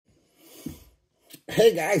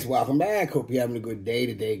Hey guys, welcome back. Hope you're having a good day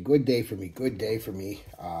today. Good day for me. Good day for me.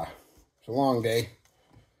 It's a long day.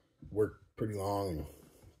 Worked pretty long and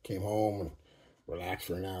came home and relaxed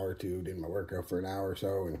for an hour or two. Did my workout for an hour or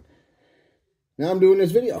so, and now I'm doing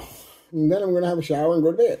this video. And then I'm gonna have a shower and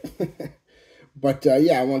go to bed. But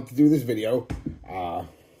yeah, I wanted to do this video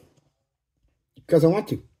because I want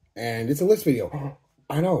to, and it's a list video.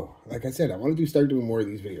 I know. Like I said, I want to start doing more of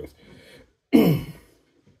these videos.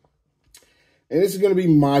 And this is going to be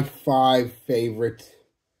my 5 favorite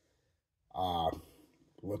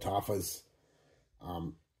Lattafas.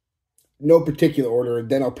 No particular order.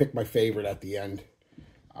 Then I'll pick my favorite at the end.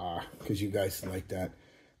 Because you guys like that.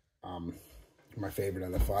 My favorite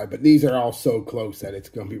on the 5. But these are all so close that it's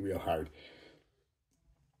going to be real hard.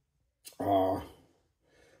 So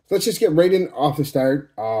let's just get right in off the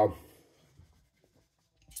start. The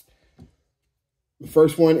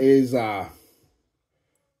first one is...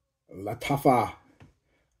 Lattafa.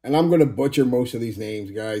 And I'm going to butcher most of these names,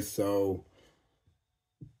 guys, so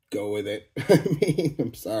go with it. I mean,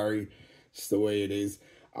 I'm sorry. It's the way it is.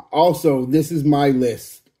 Also, this is my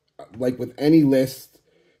list. Like with any list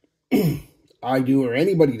I do or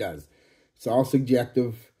anybody does, it's all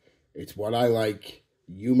subjective. It's what I like.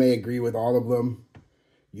 You may agree with all of them.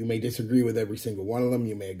 You may disagree with every single one of them.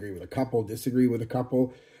 You may agree with a couple, disagree with a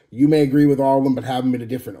couple. You may agree with all of them, but have them in a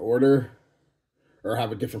different order. Or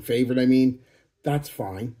have a different favorite, I mean. That's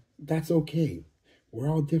fine. That's okay.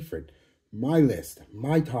 We're all different. My list,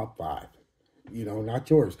 my top 5. You know, not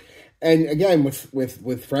yours. And again,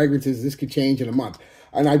 with fragrances, this could change in a month.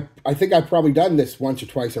 And I think I've probably done this once or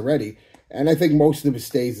twice already. And I think most of it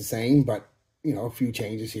stays the same. But, you know, a few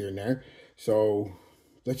changes here and there. So,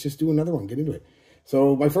 let's just do another one. Get into it.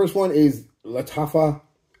 So, my first one is Lattafa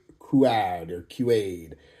Quad or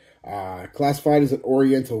Quade. Classified as an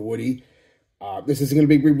Oriental Woody. This isn't going to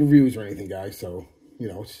be big reviews or anything, guys, so, you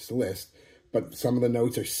know, it's just a list. But some of the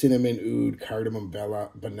notes are cinnamon, oud, cardamom,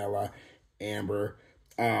 vanilla, amber.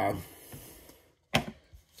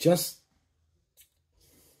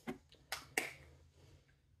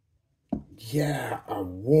 Yeah, a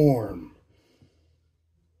warm,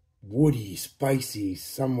 woody, spicy,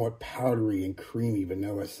 somewhat powdery and creamy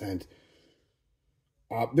vanilla scent.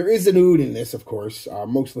 There is an oud in this, of course.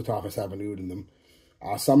 Most Lattafas have an oud in them.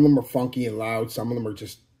 Some of them are funky and loud. Some of them are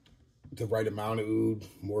just the right amount of oud,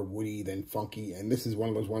 more woody than funky. And this is one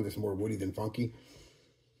of those ones that's more woody than funky.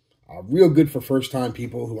 Real good for first-time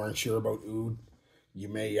people who aren't sure about oud. You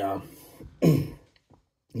may you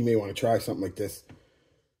may want to try something like this.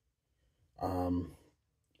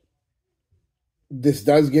 This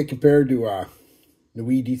does get compared to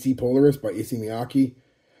Nui DC Polaris by Issey Miyake.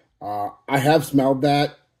 I have smelled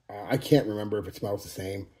that. I can't remember if it smells the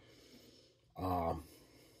same.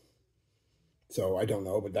 So I don't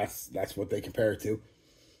know, but that's what they compare it to.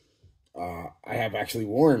 I have actually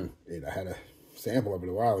worn it. I had a sample of it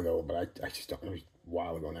a while ago, but I just don't know, a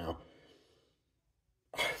while ago now.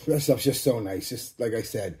 That stuff's just so nice. Just like I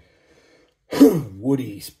said,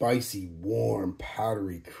 woody, spicy, warm,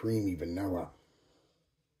 powdery, creamy vanilla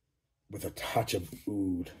with a touch of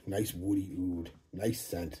oud. Nice woody oud. Nice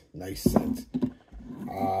scent. Nice scent.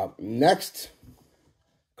 Next,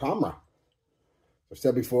 Camera. I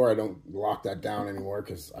said before, I don't lock that down anymore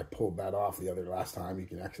because I pulled that off the last time. You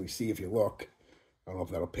can actually see if you look. I don't know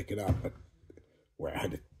if that'll pick it up, but where I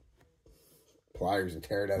had to pliers and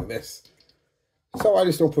tear it out of this. So I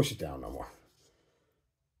just don't push it down no more.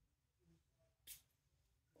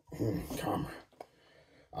 Camera.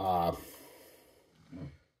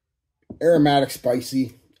 Aromatic,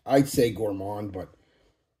 spicy. I'd say gourmand, but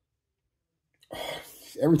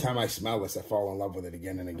every time I smell this, I fall in love with it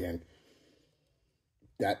again and again.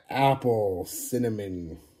 That apple,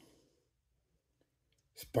 cinnamon,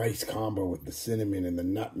 spice combo with the cinnamon and the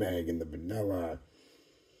nutmeg and the vanilla.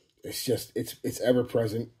 It's just, it's ever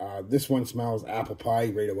present. This one smells apple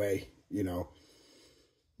pie right away, you know,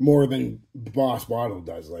 more than Boss Bottle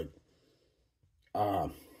does. Like,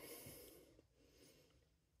 you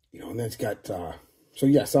know, and then it's got, so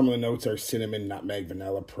yeah, some of the notes are cinnamon, nutmeg,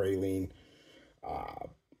 vanilla, praline,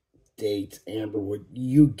 dates, amberwood.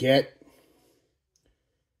 You get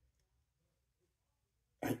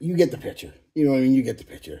the picture. You know what I mean? You get the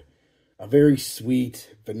picture. A very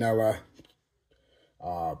sweet vanilla,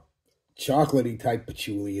 chocolatey type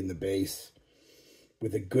patchouli in the base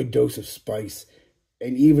with a good dose of spice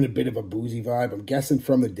and even a bit of a boozy vibe. I'm guessing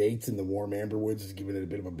from the dates and the warm amberwoods is giving it a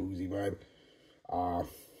bit of a boozy vibe.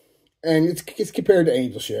 And it's compared to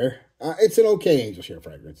Angel Share. It's an okay Angel Share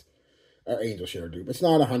fragrance. Or Angel Share dupe. It's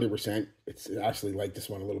not 100%. It's actually like this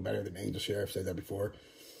one a little better than Angel Share. I've said that before.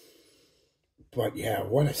 But yeah,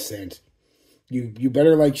 what a scent. You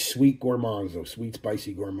better like sweet gourmands, though. Sweet,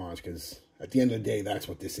 spicy gourmands, because at the end of the day, that's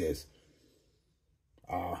what this is.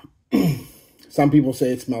 Some people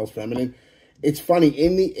say it smells feminine. It's funny,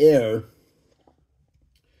 in the air,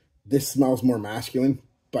 this smells more masculine,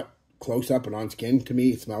 but close up and on skin, to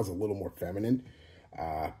me, it smells a little more feminine.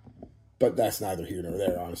 But that's neither here nor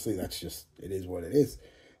there, honestly. That's just, it is what it is.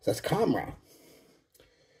 So that's Camera.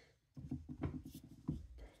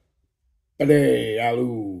 Bade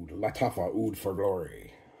alud, Lattafa, oud for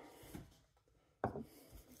glory.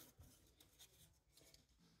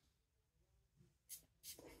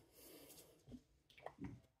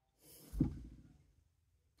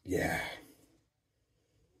 Yeah.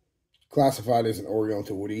 Classified as an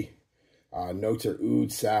Oriental woody. Notes are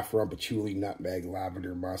oud, saffron, patchouli, nutmeg,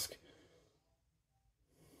 lavender, musk.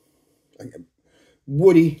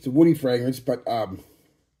 Woody. It's a woody fragrance, but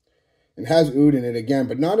it has oud in it again,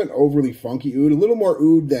 but not an overly funky oud. A little more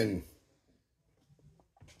oud than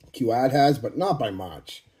Quad has, but not by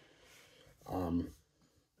much.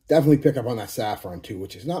 Definitely pick up on that saffron too,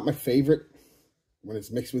 which is not my favorite when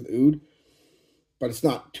it's mixed with oud, but it's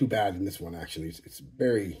not too bad in this one, actually. It's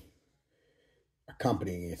very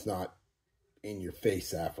accompanying. It's not in your face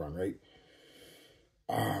saffron, right?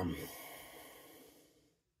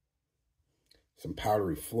 Some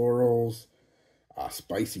powdery florals,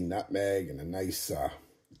 spicy nutmeg, and a nice,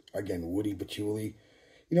 again, woody patchouli.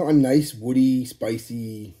 You know, a nice woody,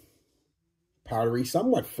 spicy, powdery,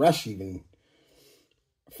 somewhat fresh even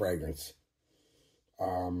fragrance.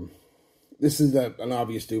 This is an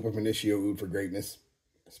obvious dupe of Initio Oud for Greatness.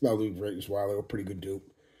 I smelled Oud for Greatness a while ago. Pretty good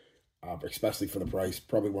dupe. Especially for the price.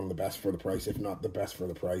 Probably one of the best for the price, if not the best for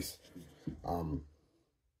the price.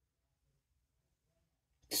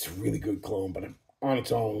 It's a really good cologne, but on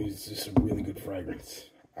its own, it's just a really good fragrance.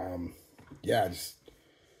 Yeah, just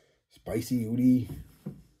spicy, woody,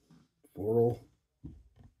 floral,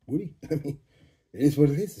 woody. I mean, it is what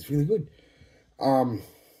it is. It's really good.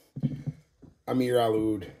 Amir Al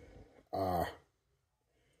Oud, Oud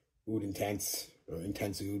Intense, or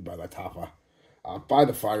Intense Oud by Lattafa. By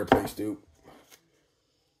the Fireplace dupe.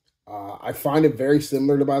 I find it very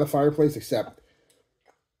similar to By the Fireplace, except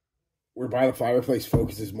where By the Fireplace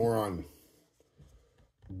focuses more on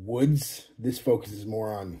woods, this focuses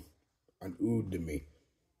more on oud to me.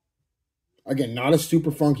 Again, not a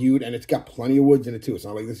super funky oud, and it's got plenty of woods in it too. It's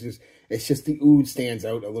not like this is, it's just the oud stands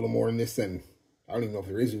out a little more in this than, I don't even know if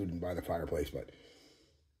there is oud in By the Fireplace, but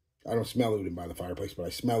I don't smell oud in By the Fireplace, but I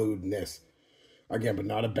smell oud in this. Again, but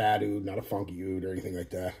not a bad oud, not a funky oud or anything like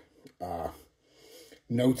that.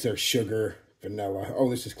 Notes are sugar, vanilla. Oh,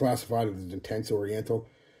 this is classified as intense Oriental.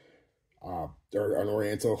 Or an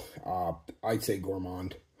Oriental. I'd say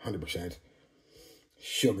gourmand, 100%.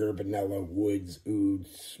 Sugar, vanilla, woods, oud.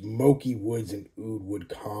 Smoky woods and oud wood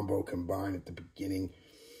combo combined at the beginning.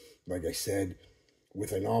 Like I said,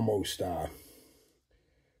 with an almost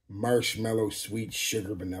marshmallow, sweet,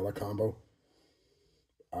 sugar, vanilla combo.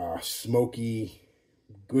 Smoky,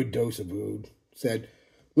 good dose of oud. Said,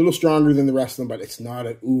 a little stronger than the rest of them, but it's not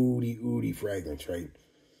an oudy fragrance, right?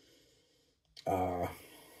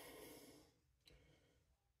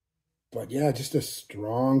 But yeah, just a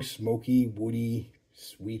strong, smoky, woody,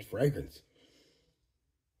 sweet fragrance.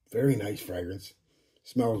 Very nice fragrance.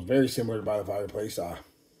 Smells very similar to By the Fireplace.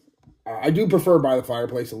 I do prefer By the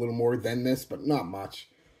Fireplace a little more than this, but not much.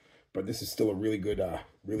 But this is still a really good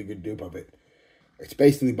dupe of it. It's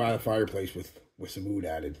basically By the Fireplace with some oud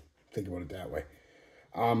added. Think about it that way.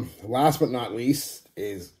 Last but not least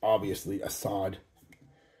is obviously Assad.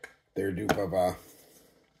 Their dupe of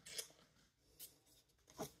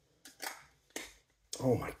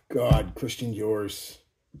oh my God, Christian Dior's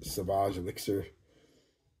Sauvage Elixir.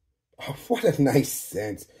 Oh, what a nice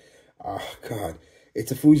scent. Oh God,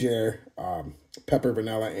 it's a fougere, pepper,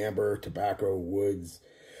 vanilla, amber, tobacco, woods,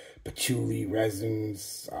 patchouli,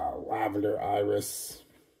 resins, lavender, iris.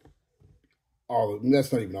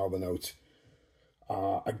 That's not even all the notes.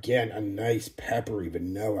 Again, a nice peppery,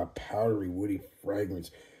 vanilla, powdery, woody fragrance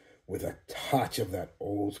with a touch of that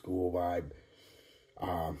old school vibe.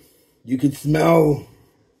 You can smell,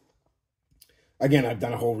 again, I've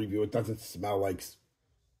done a whole review. It doesn't smell like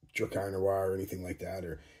Dracar Noir or anything like that,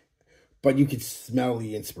 but you can smell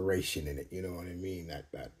the inspiration in it. You know what I mean?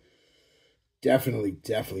 That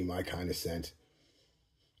definitely my kind of scent.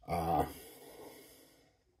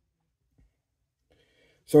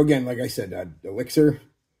 So again, like I said, Elixir.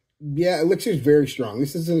 Yeah, Elixir is very strong.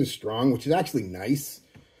 This isn't as strong, which is actually nice.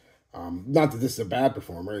 Not that this is a bad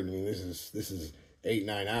performer. I mean, this is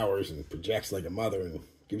 8-9 hours and projects like a mother and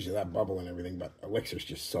gives you that bubble and everything. But Elixir's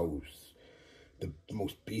just so the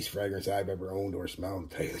most beast fragrance I've ever owned or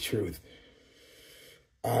smelled, to tell you the truth.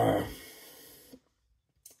 And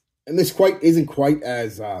this isn't quite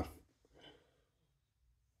as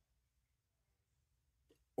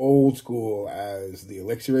old school as the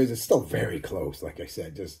Elixir is. It's still very close, like I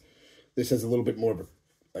said. Just this has a little bit more of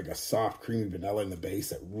a soft, creamy vanilla in the base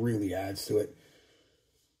that really adds to it.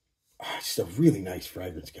 Just a really nice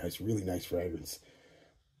fragrance, guys. Really nice fragrance.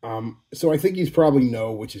 So I think you probably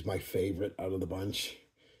know which is my favorite out of the bunch.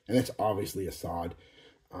 And that's obviously Assad.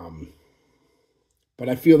 But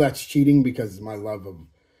I feel that's cheating because my love of,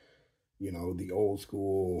 you know, the old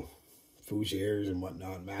school fougères and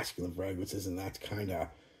whatnot, masculine fragrances, and that's kind of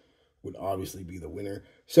would obviously be the winner.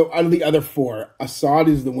 So out of the other four, Assad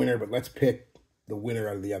is the winner, but let's pick the winner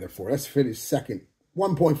out of the other four. Let's finish second,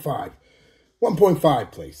 1.5.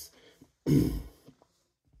 1.5 place.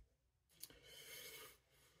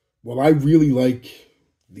 Well, I really like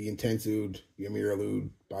the Intense Oud, the Amir Oud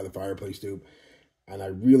by the Fireplace Tube. And I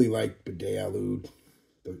really like Badea Oud,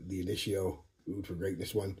 the Initio Oud for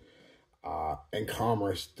Greatness one. And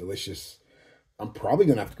Commerce, delicious. I'm probably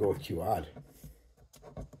going to have to go with Quad.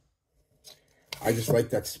 I just like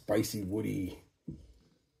that spicy, woody,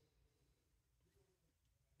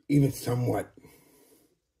 even somewhat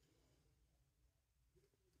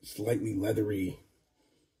slightly leathery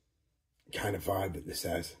kind of vibe that this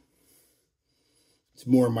has. It's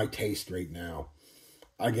more my taste right now.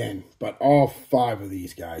 Again, but all five of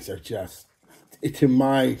these guys are just, to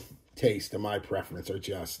my taste, to my preference, are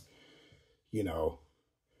just, you know,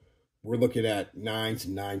 we're looking at 9s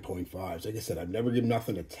and 9.5s. Like I said, I've never given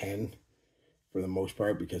nothing a 10 for the most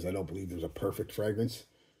part because I don't believe there's a perfect fragrance.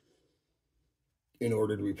 In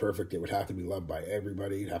order to be perfect, it would have to be loved by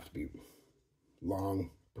everybody. It'd have to be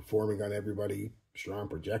long performing on everybody, strong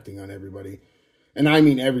projecting on everybody. And I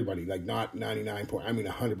mean everybody, like not 99 point, I mean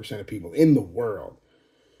 100% of people in the world.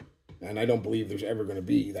 And I don't believe there's ever going to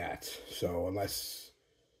be that. So unless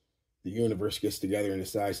the universe gets together and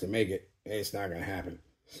decides to make it, it's not going to happen.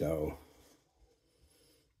 So,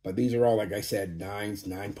 but these are all, like I said, 9s,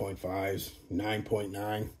 9.5s,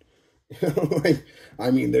 9.9. Like, I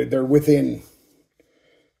mean, they're within,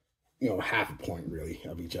 you know, half a point really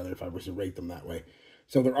of each other if I was to rate them that way.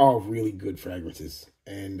 So they're all really good fragrances.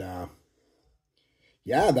 And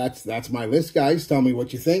yeah, that's my list, guys. Tell me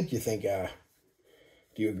what you think. You think, do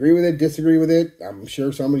you agree with it, disagree with it? I'm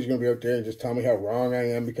sure somebody's going to be out there and just tell me how wrong I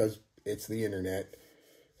am because it's the internet.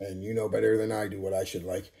 And you know better than I do what I should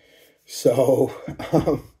like. So,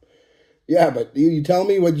 yeah, but you tell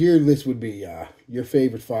me what your list would be. Your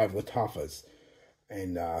favorite 5 Lattafas.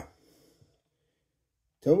 And tell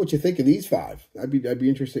me what you think of these 5. I'd be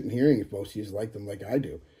interested in hearing if most of you like them like I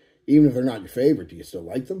do. Even if they're not your favorite, do you still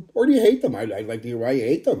like them? Or do you hate them? I'd like to hear why you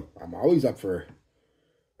hate them. I'm always up for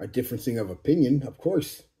a differencing of opinion, of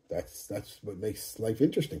course. That's what makes life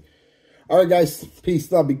interesting. All right, guys.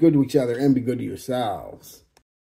 Peace, love. Be good to each other and be good to yourselves.